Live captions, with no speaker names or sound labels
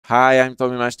Hi, I'm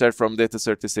Tommy Master from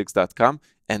data36.com,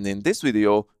 and in this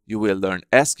video, you will learn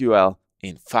SQL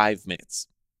in 5 minutes.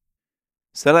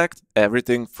 Select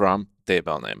everything from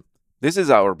table name. This is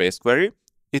our base query.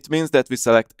 It means that we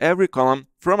select every column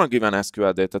from a given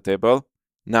SQL data table.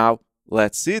 Now,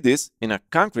 let's see this in a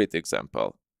concrete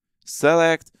example.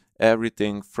 Select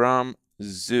everything from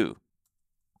zoo.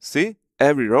 See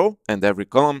every row and every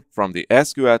column from the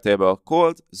SQL table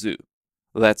called zoo.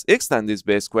 Let's extend this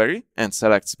base query and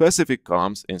select specific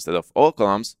columns instead of all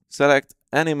columns. Select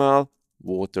animal,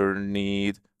 water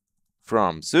need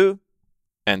from zoo,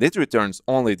 and it returns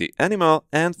only the animal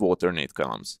and water need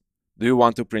columns. Do you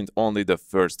want to print only the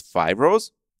first 5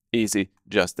 rows? Easy,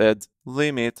 just add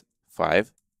limit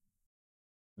 5.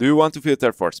 Do you want to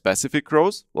filter for specific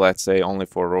rows? Let's say only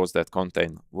for rows that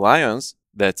contain lions.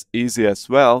 That's easy as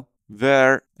well,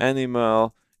 where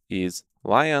animal is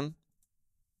lion.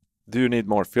 Do you need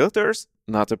more filters?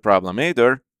 Not a problem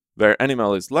either, where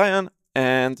animal is lion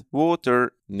and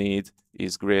water need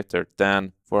is greater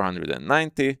than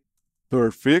 490.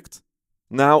 Perfect.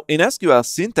 Now, in SQL,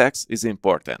 syntax is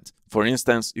important. For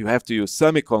instance, you have to use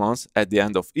semicolons at the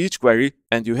end of each query,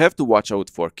 and you have to watch out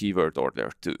for keyword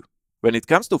order too. When it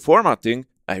comes to formatting,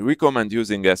 I recommend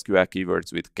using SQL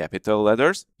keywords with capital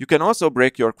letters. You can also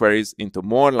break your queries into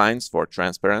more lines for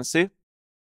transparency.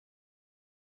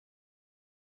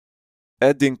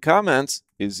 Adding comments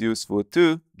is useful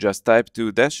too. Just type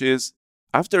 2 dashes.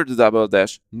 After the double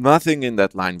dash, nothing in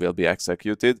that line will be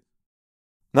executed.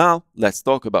 Now, let's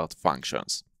talk about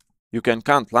functions. You can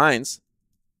count lines.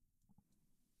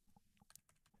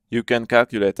 You can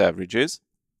calculate averages,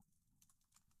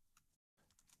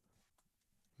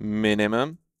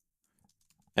 minimum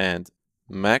and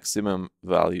maximum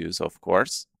values, of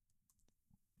course,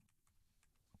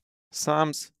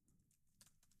 sums.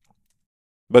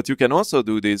 But you can also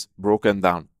do this broken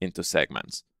down into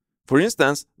segments. For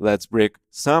instance, let's break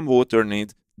sum water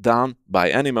need down by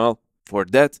animal. For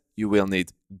that, you will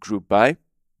need group by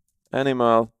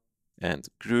animal and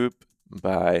group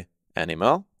by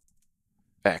animal.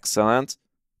 Excellent.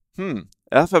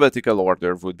 Alphabetical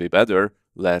order would be better.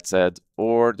 Let's add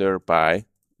order by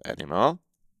animal.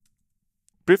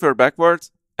 Prefer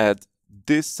backwards, add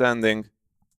descending.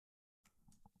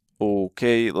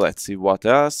 Okay, let's see what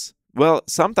else. Well,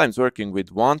 sometimes working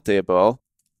with one table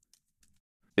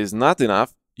is not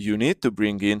enough. You need to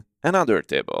bring in another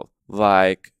table,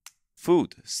 like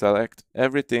food. Select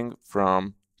everything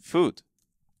from food.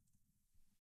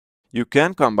 You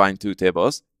can combine 2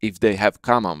 tables if they have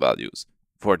common values.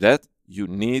 For that, you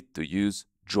need to use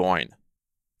join.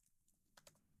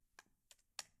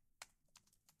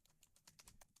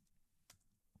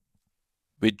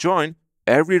 With join,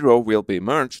 every row will be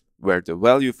merged where the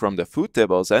value from the food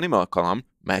table's animal column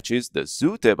matches the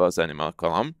zoo table's animal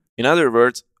column. In other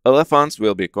words, elephants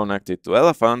will be connected to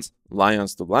elephants,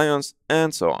 lions to lions,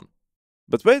 and so on.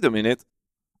 But wait a minute,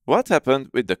 what happened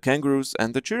with the kangaroos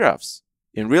and the giraffes?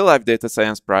 In real-life data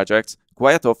science projects,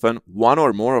 quite often one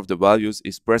or more of the values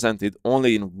is presented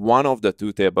only in one of the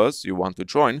 2 tables you want to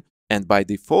join, and by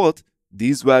default,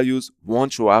 these values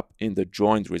won't show up in the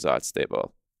joined results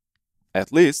table.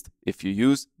 At least if you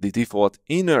use the default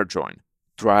inner join.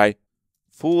 Try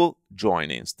full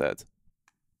join instead.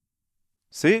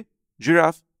 See?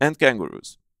 Giraffe and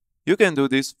kangaroos. You can do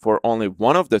this for only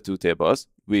one of the 2 tables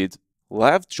with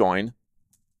left join,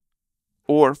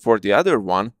 or for the other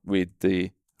one with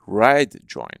the right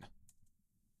join.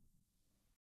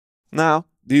 Now,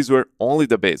 these were only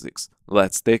the basics.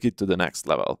 Let's take it to the next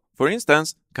level. For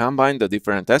instance, combine the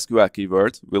different SQL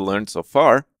keywords we learned so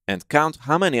far and count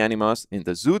how many animals in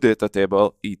the zoo data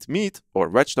table eat meat or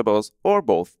vegetables or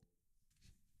both.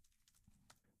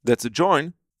 That's a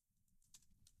join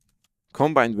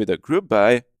combined with a group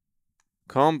by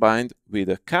combined with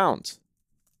a count.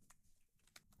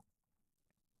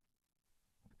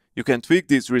 You can tweak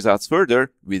these results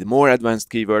further with more advanced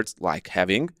keywords like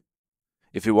having.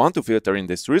 If you want to filter in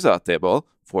this result table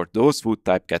for those food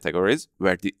type categories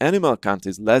where the animal count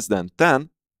is less than 10,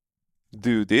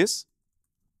 do this.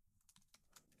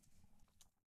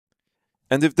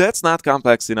 And if that's not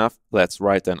complex enough, let's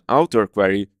write an outer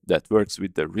query that works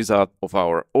with the result of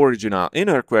our original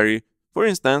inner query. For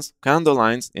instance, count the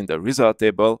lines in the result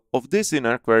table of this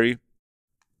inner query.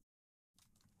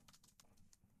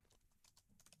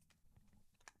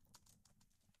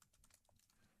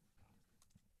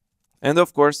 And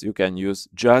of course, you can use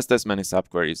just as many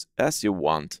subqueries as you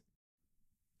want.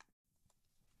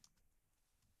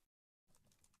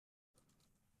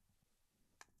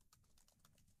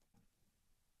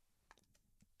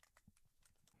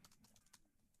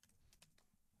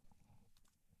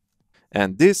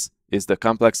 And this is the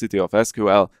complexity of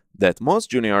SQL that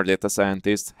most junior data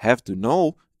scientists have to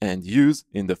know and use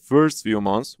in the first few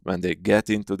months when they get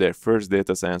into their first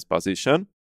data science position.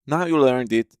 Now you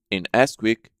learned it in as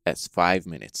quick as 5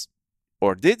 minutes.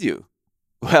 Or did you?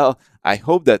 Well, I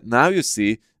hope that now you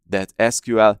see that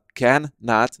SQL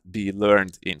cannot be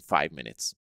learned in 5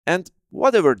 minutes. And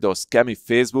whatever those scammy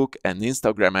Facebook and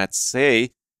Instagram ads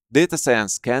say, data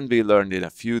science can be learned in a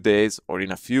few days or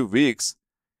in a few weeks.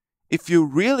 If you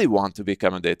really want to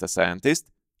become a data scientist,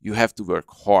 you have to work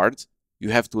hard, you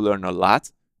have to learn a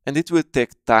lot, and it will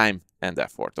take time and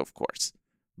effort, of course.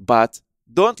 But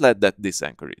don't let that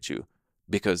discourage you,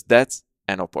 because that's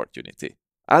an opportunity.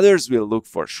 Others will look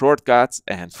for shortcuts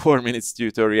and 4 minutes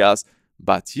tutorials,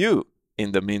 but you,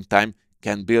 in the meantime,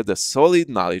 can build a solid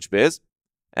knowledge base.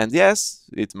 And yes,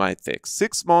 it might take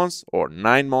 6 months or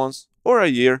 9 months or a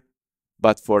year,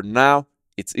 but for now,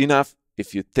 it's enough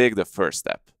if you take the first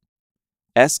step.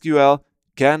 SQL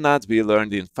cannot be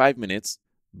learned in 5 minutes,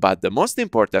 but the most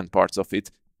important parts of it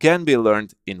can be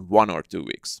learned in 1 or 2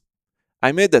 weeks.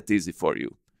 I made that easy for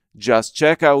you. Just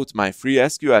check out my free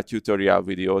SQL tutorial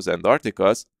videos and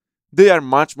articles. They are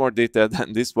much more detailed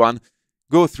than this one.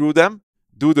 Go through them,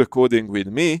 do the coding with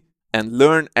me, and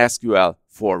learn SQL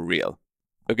for real.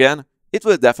 Again, it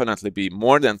will definitely be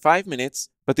more than 5 minutes,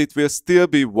 but it will still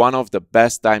be one of the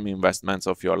best time investments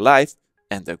of your life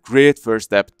and a great first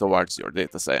step towards your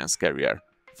data science career.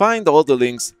 Find all the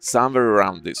links somewhere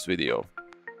around this video.